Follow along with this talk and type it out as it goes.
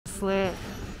bracelet.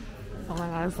 Oh my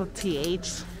god, it's a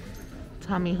TH.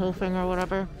 Tommy Hilfiger or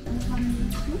whatever.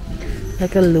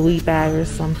 Like a Louis bag or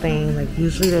something. Like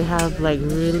usually they have like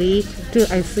really,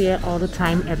 dude, I see it all the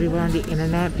time everywhere on the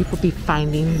internet. People be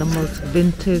finding the most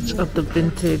vintage of the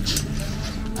vintage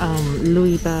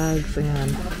Louis bags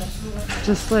and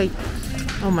just like,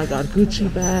 oh my god,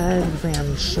 Gucci bags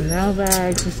and Chanel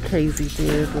bags. It's crazy,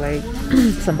 dude. Like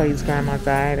somebody's grandma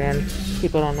died and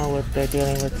people don't know what they're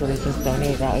dealing with, so they just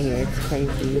donate it out here. It's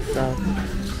crazy. So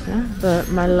yeah, but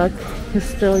my luck is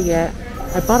still yet.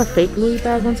 I bought a fake Louis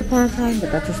bag once upon a time,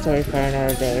 but that's a story for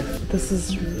another day. This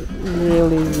is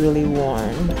really, really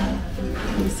worn.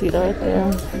 You see that right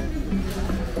there?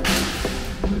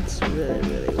 It's really,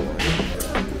 really worn.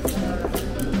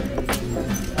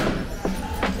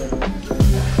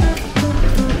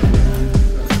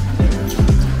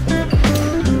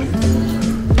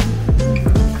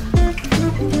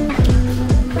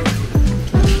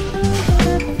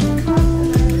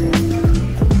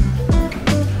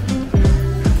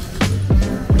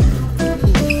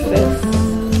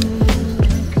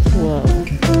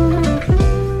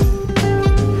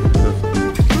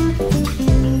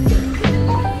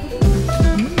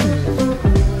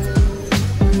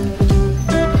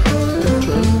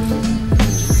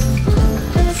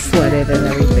 And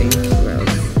everything.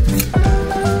 Gross.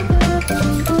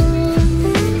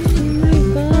 Oh my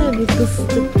god, it's the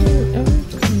sticky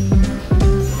everything.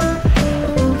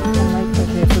 I'm like,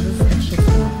 okay, so this is extra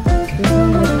stuff. There's no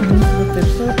like news with their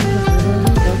soap because really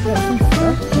does get some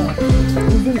stuff that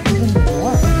isn't even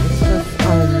more. It's just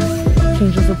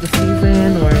changes of the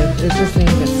season, or it just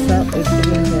didn't get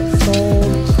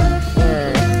sold, or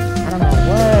I don't know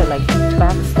what, like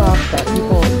back stock that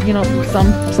people, you know, some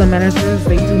managers,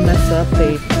 they do mess up.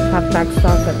 They have back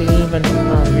stock that they didn't even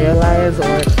realize,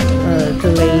 or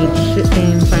delayed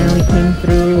shipping finally came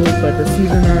through, but the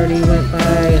season already went by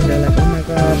and they're like, oh my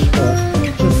gosh, well,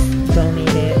 just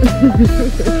donate it.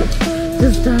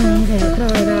 Just donate it, throw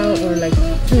it out. Or like,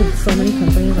 dude, so many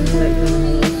companies, I mean, like, you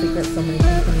know, let's secret, so many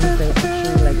companies, they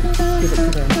actually like give it to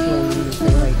their employees.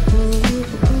 They like,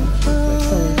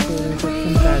 so there's like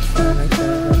some bad stuff like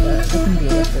that, but I can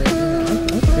deal with it, you know.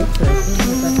 I'll fix it. This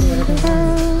is exactly what I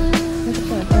want. Look at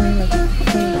that. I mean, like,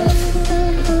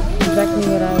 exactly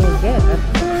what I would get.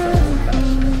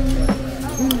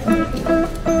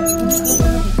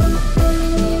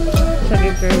 Check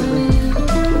it crazy.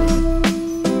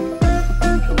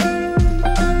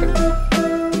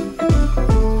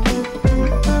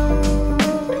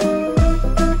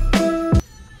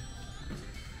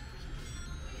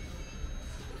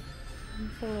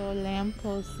 A little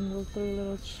lamppost and those 3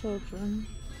 little children.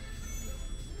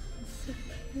 It's so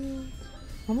cute.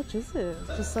 How much is it?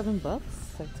 Just $7?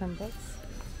 Like $10?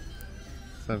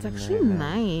 It's actually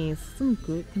nice. It's in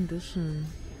good condition.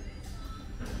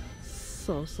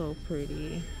 So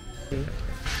pretty.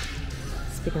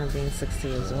 Speaking of being 60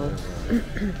 years old.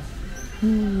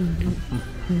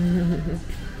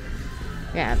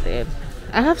 Yeah, dude.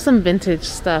 I have some vintage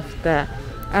stuff that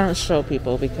I don't show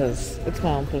people because it's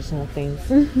my own personal things.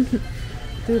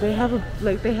 Dude, they have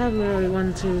literally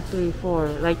 1, 2, 3, 4,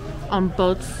 like on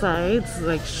both sides,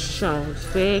 like shelves,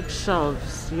 big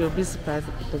shelves. You'll be surprised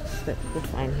at the books that you'll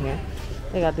find here.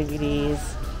 They got DVDs,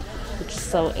 which is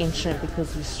so ancient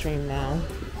because we stream now.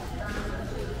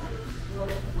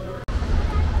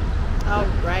 All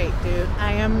right, dude.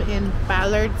 I am in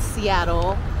Ballard,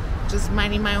 Seattle. Just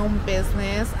minding my own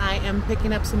business. I am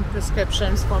picking up some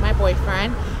prescriptions for my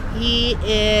boyfriend. He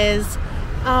is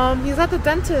he's at the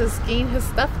dentist getting his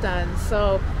stuff done,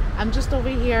 so I'm just over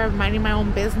here minding my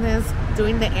own business,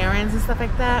 doing the errands and stuff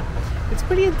like that. It's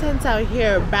pretty intense out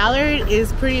here. Ballard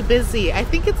is pretty busy. I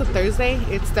think it's a Thursday.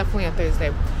 It's definitely a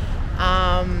Thursday.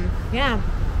 Yeah.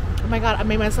 Oh my god, I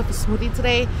made myself a smoothie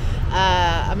today.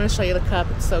 I'm gonna show you the cup.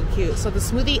 It's so cute. So the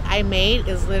smoothie I made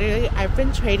is literally, I've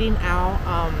been trading out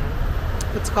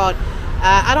what's called,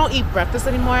 I don't eat breakfast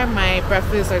anymore. My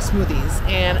breakfast are smoothies,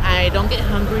 and I don't get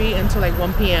hungry until like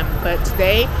 1 p.m. But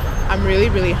today I'm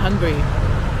really hungry,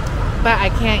 but I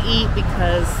can't eat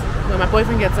because when my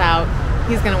boyfriend gets out,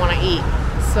 he's gonna want to eat.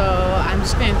 So I'm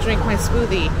just gonna drink my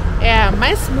smoothie. Yeah,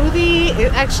 my smoothie,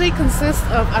 it actually consists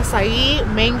of acai,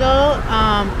 mango,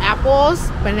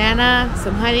 apples, banana,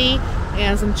 some honey,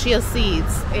 and some chia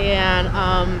seeds, and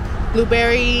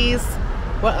blueberries.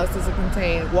 What else does it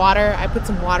contain? Water. I put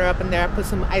some water up in there. I put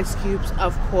some ice cubes,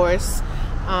 of course.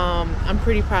 I'm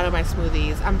pretty proud of my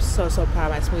smoothies. I'm so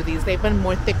proud of my smoothies. They've been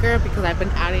more thicker because I've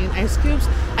been adding ice cubes.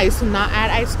 I used to not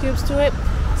add ice cubes to it,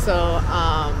 so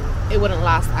it wouldn't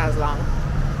last as long.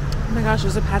 Oh my gosh,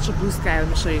 there's a patch of blue sky. Let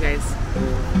me show you guys.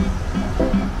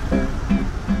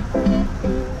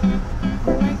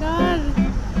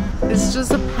 It's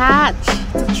just a patch.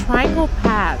 It's a triangle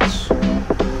patch.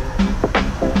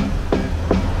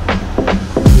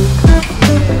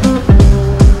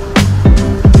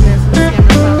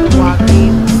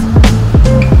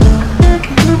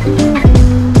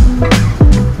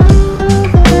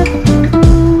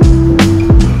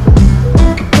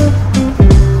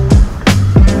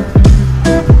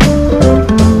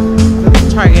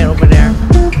 Target over there.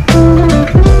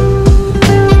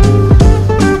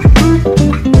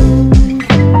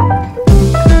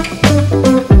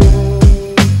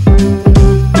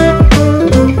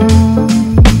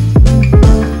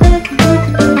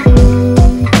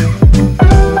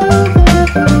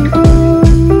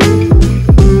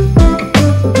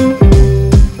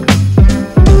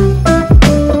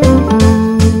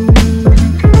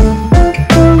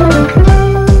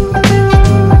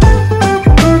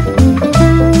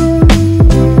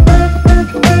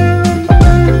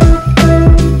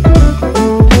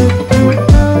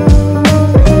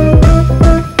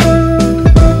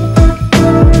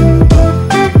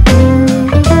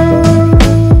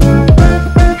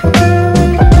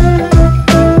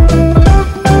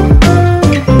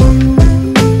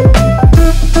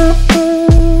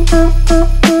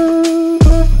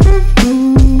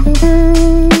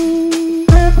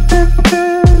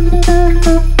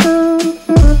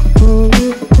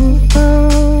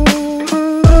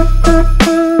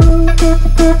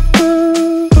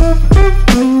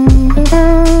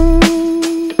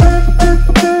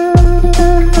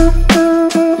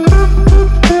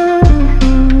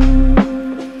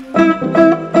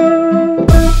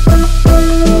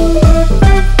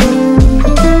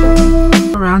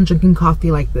 Drinking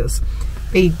coffee like this.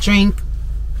 They drink,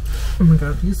 oh my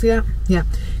god, do you see that? Yeah,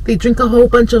 they drink a whole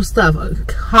bunch of stuff.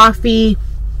 Coffee,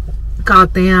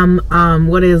 goddamn,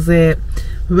 what is it?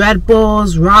 Red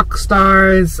Bulls, Rock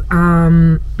Stars,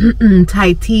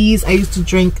 Thai teas. I used to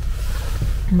drink,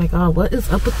 oh my god, what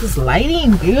is up with this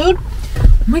lighting, dude?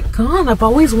 Oh my god, I've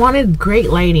always wanted great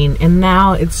lighting, and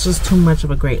now it's just too much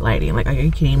of a great lighting. Like, are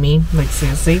you kidding me? Like,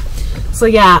 seriously? So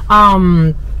yeah,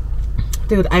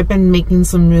 dude, I've been making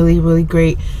some really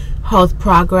great health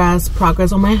progress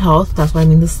on my health. That's what I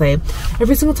mean to say.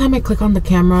 Every single time I click on the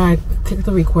camera, I click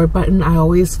the record button, I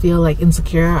always feel like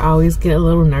insecure. I always get a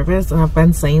little nervous, and I've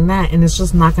been saying that, and it's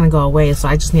just not gonna go away. So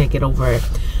I just need to get over it.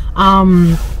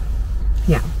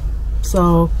 Yeah.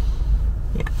 So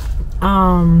yeah.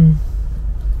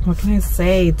 What can I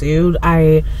say, dude?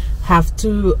 I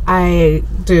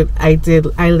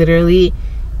literally,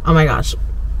 oh my gosh,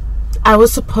 I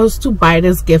was supposed to buy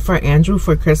this gift for Andrew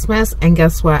for Christmas, and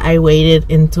guess what? I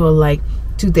waited until like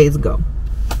 2 days ago.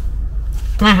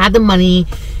 And I had the money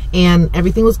and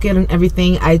everything was good and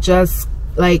everything. I just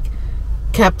like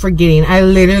kept forgetting. I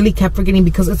literally kept forgetting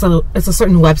because it's a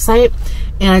certain website,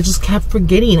 and I just kept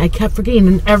forgetting. I kept forgetting,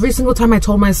 and every single time I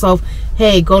told myself,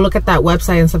 hey, go look at that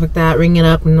website and stuff like that, ring it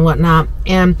up and whatnot.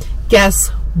 And guess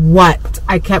what?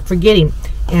 I kept forgetting.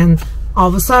 And all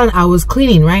of a sudden I was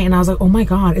cleaning, right? And I was like, oh my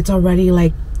god, it's already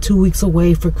like 2 weeks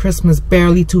away for Christmas.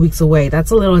 Barely 2 weeks away.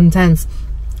 That's a little intense.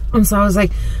 And so I was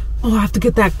like, oh, I have to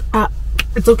get that.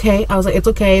 It's okay. I was like, it's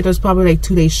okay. There's probably like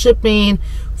 2 days shipping,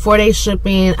 4 days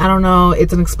shipping. I don't know.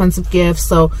 It's an expensive gift,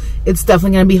 so it's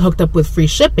definitely going to be hooked up with free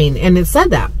shipping. And it said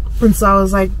that. And so I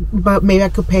was like, but maybe I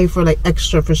could pay for like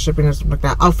extra for shipping or something like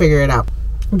that. I'll figure it out.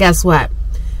 Guess what?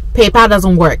 PayPal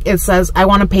doesn't work. It says I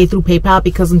want to pay through PayPal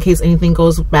because in case anything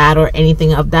goes bad or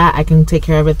anything of that, I can take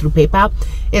care of it through PayPal.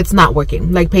 It's not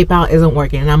working. Like, PayPal isn't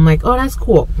working. And I'm like, oh, that's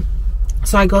cool.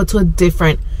 So I go to a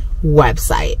different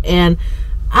website, and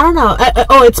I don't know.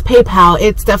 Oh, it's PayPal.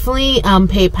 It's definitely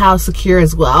PayPal secure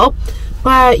as well.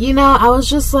 But, you know, I was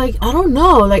just like, I don't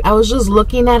know. Like, I was just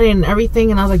looking at it and everything,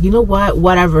 and I was like, you know what?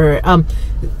 Whatever.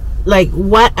 Like,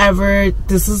 whatever,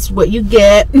 this is what you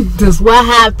get. This is what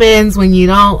happens when you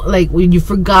don't, like, when you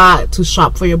forgot to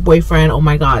shop for your boyfriend. Oh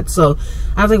my god. So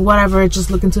I was like, whatever,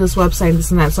 just look into this website, this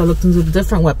and that. So I looked into a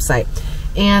different website,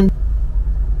 and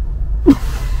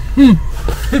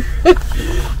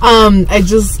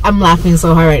I'm laughing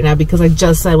so hard right now because I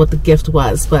just said what the gift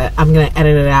was, but I'm gonna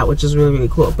edit it out, which is really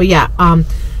cool. But yeah,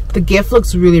 the gift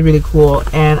looks really cool,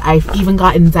 and I even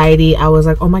got anxiety. I was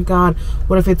like, oh my god,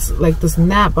 what if it's like this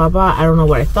and that, blah blah. I don't know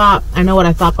what I thought. I know what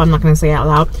I thought, but I'm not gonna say it out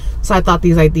loud. So I thought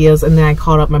these ideas, and then I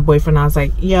called up my boyfriend. I was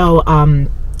like, yo,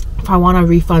 if I want to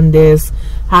refund this,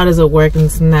 how does it work, and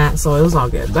this and that. So it was all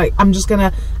good. Like, I just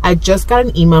got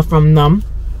an email from them,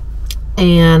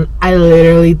 and I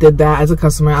literally did that as a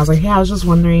customer. I was like, hey, I was just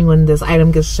wondering when this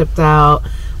item gets shipped out,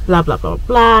 blah blah blah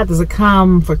blah. Does it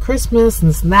come for Christmas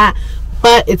and this and that?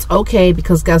 But it's okay,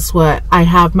 because guess what? I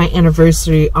have my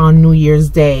anniversary on New Year's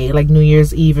Day, like New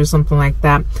Year's Eve or something like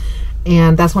that.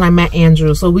 and that's when I met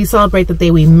Andrew. So we celebrate the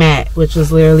day we met, which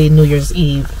is literally New Year's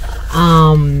Eve,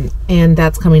 and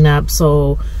that's coming up,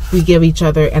 so we give each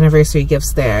other anniversary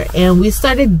gifts there. And we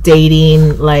started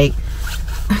dating, like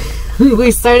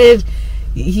we started,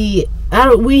 he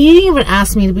didn't even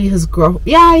ask me to be his girl.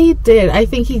 Yeah, he did. I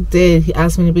think he did. He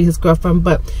asked me to be his girlfriend,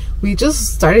 but we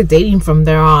just started dating from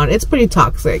there on. It's pretty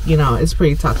toxic, you know. It's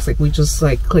pretty toxic. We just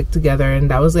like clicked together,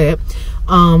 and that was it.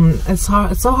 It's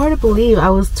so hard to believe I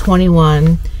was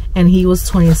 21 and he was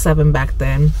 27 back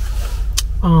then.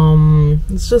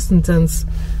 It's just intense.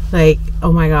 Like,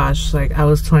 oh my gosh, like I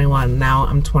was 21, now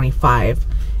I'm 25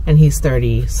 and he's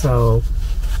 30. So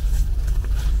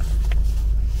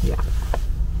yeah,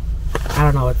 I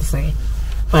don't know what to say,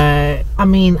 but I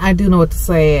mean, I do know what to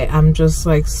say. I'm just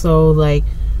like, so like,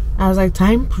 I was like,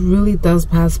 time really does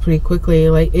pass pretty quickly.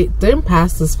 Like, it didn't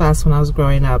pass this fast when I was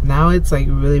growing up. Now it's like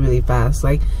really, really fast.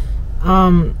 Like,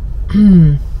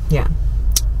 yeah.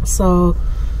 So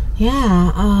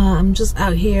yeah, I'm just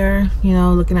out here, you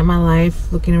know, looking at my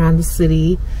life, looking around the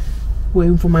city,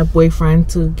 waiting for my boyfriend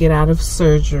to get out of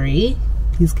surgery.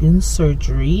 He's getting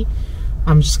surgery.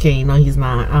 I'm just kidding. No, he's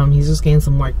not. He's just getting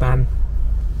some work done.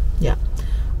 Yeah.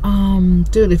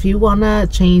 Dude, if you wanna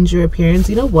change your appearance,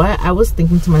 you know what? I was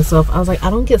thinking to myself, I was like,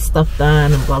 I don't get stuff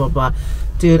done and blah blah blah.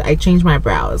 Dude, I changed my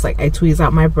brows. Like, I tweezed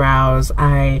out my brows.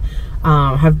 I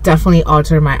have definitely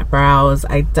altered my brows.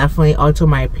 I definitely altered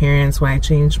my appearance when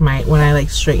I like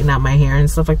straighten out my hair and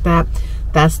stuff like that.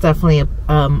 That's definitely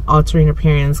altering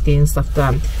appearance, getting stuff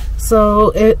done. So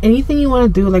anything you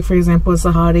want to do, like for example, it's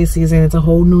the holiday season, it's a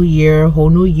whole new year, whole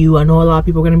new you. I know a lot of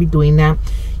people are going to be doing that.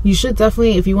 You should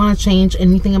definitely, if you want to change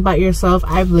anything about yourself,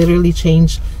 I've literally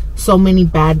changed so many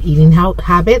bad eating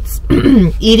habits.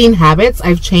 Eating habits.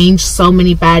 I've changed so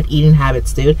many bad eating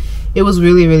habits, dude. It was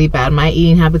really, really bad. My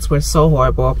eating habits were so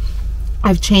horrible.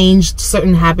 I've changed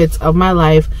certain habits of my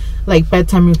life, like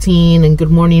bedtime routine and good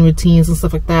morning routines and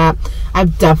stuff like that.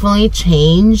 I've definitely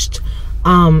changed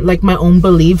like my own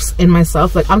beliefs in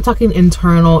myself. Like, I'm talking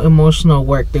internal emotional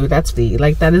work, dude. That's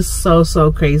like, that is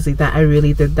so crazy that I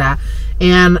really did that.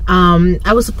 And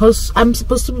I'm supposed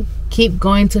to keep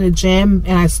going to the gym,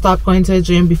 and I stopped going to the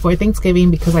gym before Thanksgiving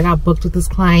because I got booked with this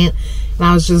client and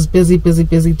I was just busy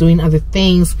doing other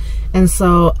things. And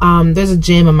so there's a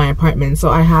gym in my apartment, so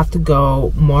I have to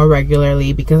go more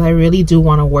regularly because I really do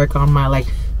want to work on my like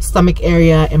stomach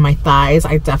area and my thighs.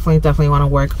 I definitely want to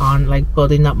work on like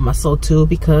building up muscle too,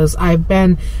 because I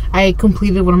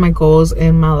completed one of my goals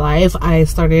in my life. I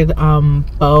started arrow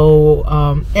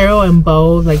and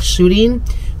bow like shooting,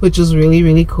 which is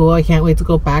really cool. I can't wait to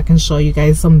go back and show you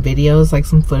guys some videos, like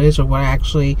some footage of what I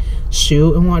actually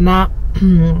shoot and whatnot.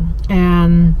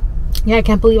 And yeah, I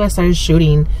can't believe I started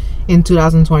shooting in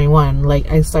 2021. Like,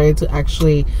 I started to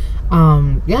actually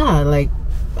yeah, like,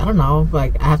 I don't know,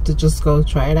 like, I have to just go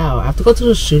try it out. I have to go to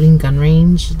the shooting gun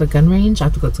range, I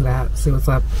have to go to that, see what's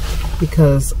up,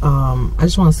 because I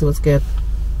just want to see what's good.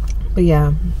 But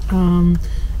yeah,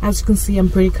 as you can see, I'm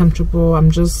pretty comfortable.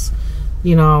 I'm just,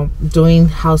 you know, doing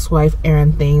housewife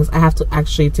errand things. I have to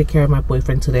actually take care of my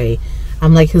boyfriend today.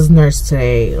 I'm like his nurse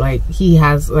today. Like,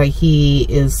 he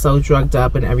is so drugged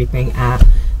up and everything at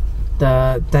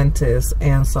the dentist,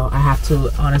 and so I have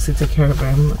to honestly take care of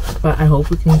him. But I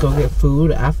hope we can go get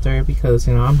food after, because,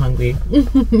 you know, I'm hungry.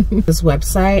 This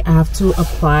website, I have to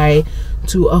apply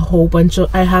to a whole bunch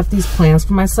of, I have these plans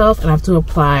for myself, and I have to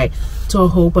apply to a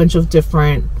whole bunch of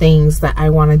different things that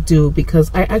I want to do, because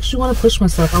I actually want to push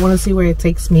myself. I want to see where it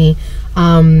takes me.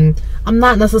 I'm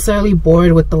not necessarily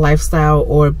bored with the lifestyle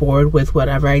or bored with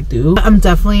whatever I do. I'm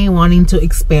definitely wanting to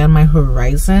expand my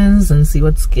horizons and see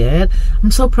what's good.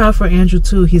 I'm so proud for Andrew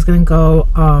too. He's gonna go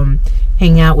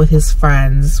hang out with his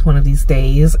friends one of these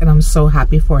days, and I'm so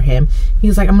happy for him.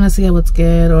 He's like, I'm gonna see what's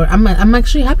good, or I'm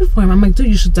actually happy for him. I'm like, dude,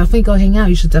 you should definitely go hang out.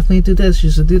 You should definitely do this.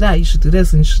 You should do that. You should do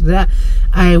this and you should do that.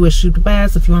 I wish you the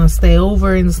best if you want to stay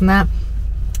over and this and that.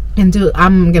 And dude,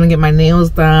 I'm gonna get my nails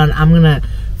done. I'm gonna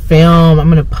film, I'm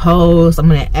gonna post, I'm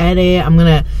gonna edit, I'm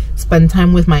gonna spend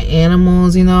time with my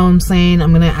animals, you know what I'm saying?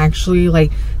 I'm gonna actually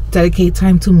like dedicate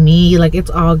time to me. Like, it's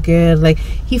all good. Like,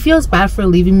 he feels bad for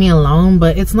leaving me alone,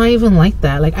 but it's not even like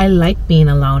that. Like, I like being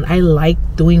alone. I like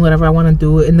doing whatever I want to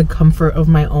do in the comfort of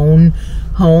my own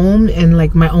home and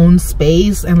like my own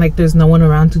space, and like there's no one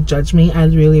around to judge me. I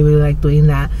really like doing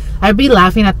that. I'd be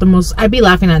laughing at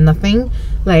nothing.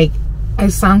 Like, I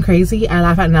sound crazy, I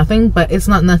laugh at nothing, but it's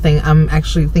not nothing. I'm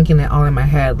actually thinking it all in my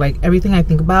head. Like, everything I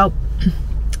think about,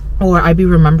 or I be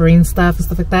remembering stuff and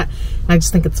stuff like that, and I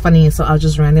just think it's funny, so I'll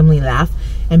just randomly laugh,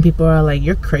 and people are like,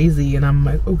 you're crazy, and I'm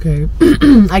like, okay.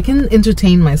 I can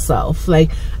entertain myself.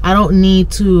 Like, I don't need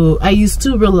to. I used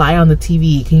to rely on the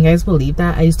TV. Can you guys believe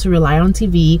that? I used to rely on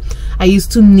TV. I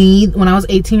used to need, when I was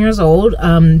 18 years old,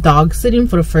 dog sitting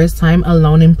for the first time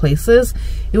alone in places.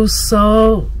 It was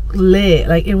so lit.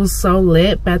 Like, it was so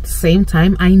lit, but at the same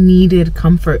time, I needed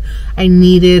comfort. I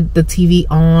needed the TV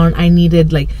on. I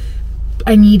needed like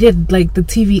the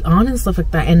TV on and stuff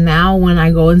like that. And now when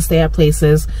I go and stay at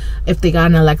places, if they got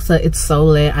an Alexa, it's so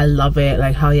lit. I love it.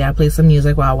 Like, how I play some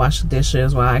music while I wash the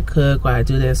dishes, while I cook, while I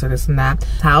do this or this and that.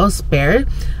 House Bear,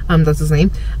 that's his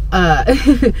name.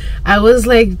 I was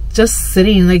like just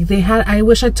sitting, like they had, I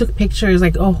wish I took pictures,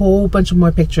 like a whole bunch of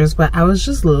more pictures, but I was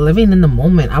just living in the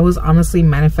moment. I was honestly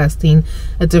manifesting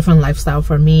a different lifestyle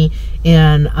for me,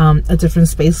 and a different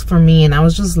space for me, and I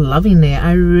was just loving it.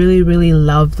 I really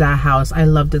loved that house. I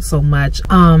loved it so much.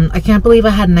 I can't believe I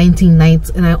had 19 nights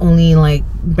and I only like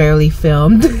barely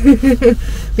filmed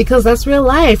because that's real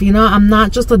life, you know. I'm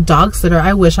not just a dog sitter.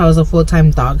 I wish I was a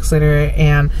full-time dog sitter,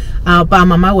 and but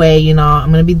I'm on my way, you know.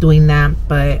 I'm gonna be doing that,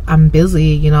 but I'm busy,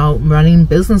 you know, running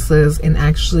businesses and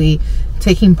actually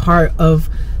taking part of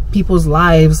people's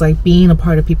lives, like being a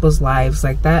part of people's lives,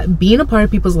 like that. Being a part of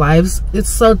people's lives,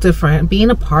 it's so different. Being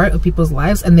a part of people's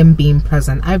lives and then being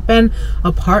present. I've been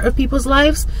a part of people's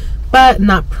lives but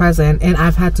not present, and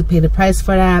I've had to pay the price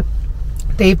for that.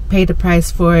 They've paid the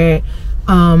price for it.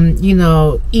 You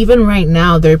know, even right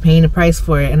now they're paying the price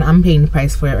for it, and I'm paying the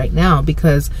price for it right now,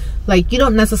 because like, you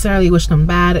don't necessarily wish them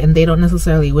bad and they don't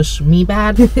necessarily wish me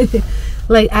bad.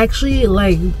 Like, actually,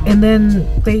 like, and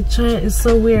then they try, it's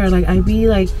so weird. Like, I be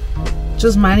like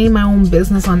just minding my own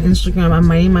business on Instagram. I'm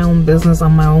minding my own business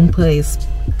on my own place,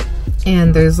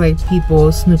 and there's like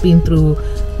people snooping through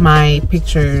my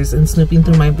pictures and snooping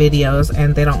through my videos,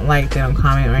 and they don't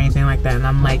comment or anything like that, and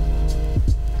I'm like,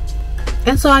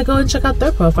 and so I go and check out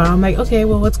their profile. I'm like, okay,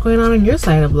 well, what's going on your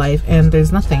side of life? And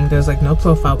there's nothing. There's like no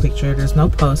profile picture, there's no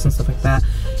posts and stuff like that.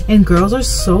 And girls are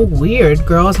so weird.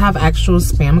 Girls have actual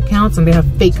spam accounts and they have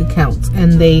fake accounts,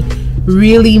 and they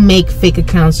really make fake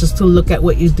accounts just to look at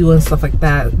what you do and stuff like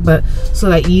that, but so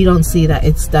that you don't see that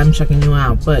it's them checking you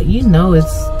out, but you know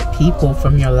it's people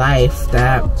from your life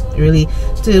that really.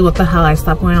 Dude, what the hell, I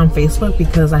stopped going on Facebook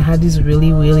because I had these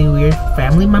really weird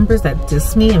family members that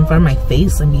diss me in front of my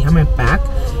face and behind my back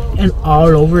and all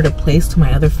over the place to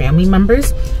my other family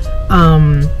members.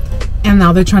 And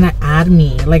now they're trying to add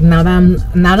me. Like, now that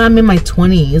I'm in my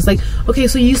 20s. Like, okay,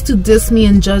 so you used to diss me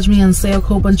and judge me and say a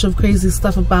whole bunch of crazy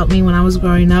stuff about me when I was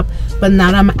growing up, but now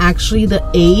that I'm actually the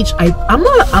age,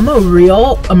 I'm a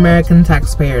real American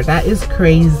taxpayer. That is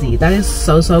crazy. That is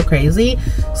so crazy.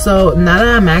 So now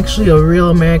that I'm actually a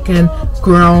real American,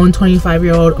 grown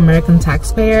 25-year-old American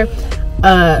taxpayer,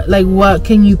 like, what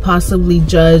can you possibly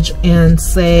judge and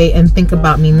say and think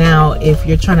about me now? If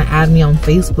you're trying to add me on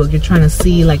Facebook, you're trying to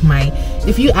see like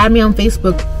if you add me on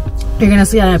Facebook, you're gonna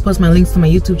see that I post my links to my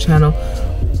YouTube channel.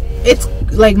 It's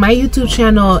like, my YouTube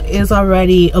channel is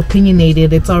already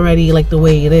opinionated. It's already like the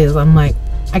way it is. I'm like,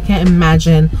 I can't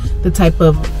imagine the type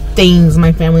of things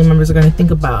my family members are going to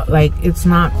think about. Like, it's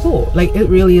not cool. Like, it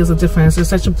really is a difference. There's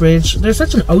such a bridge, there's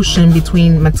such an ocean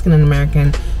between Mexican and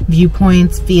American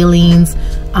viewpoints, feelings,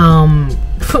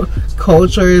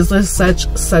 cultures. There's such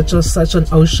an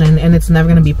ocean, and it's never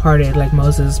going to be parted. Like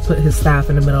Moses put his staff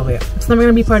in the middle of it. It's never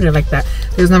going to be parted like that.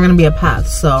 There's never going to be a path,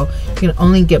 so you can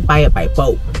only get by it by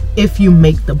boat if you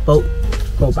make the boat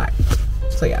go by.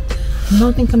 So yeah, I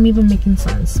don't think I'm even making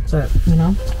sense, but you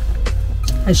know,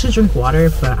 I should drink water,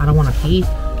 but I don't want to pee.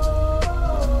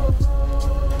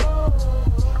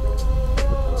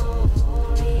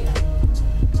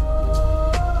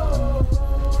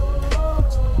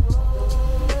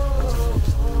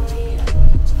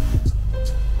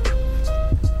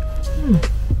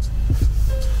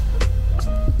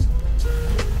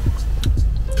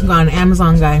 Got an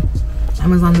Amazon guy,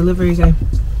 Amazon delivery guy.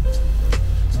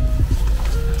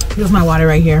 Here's my water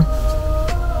right here.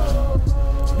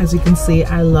 As you can see,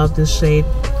 I love this shade.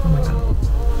 Oh my god.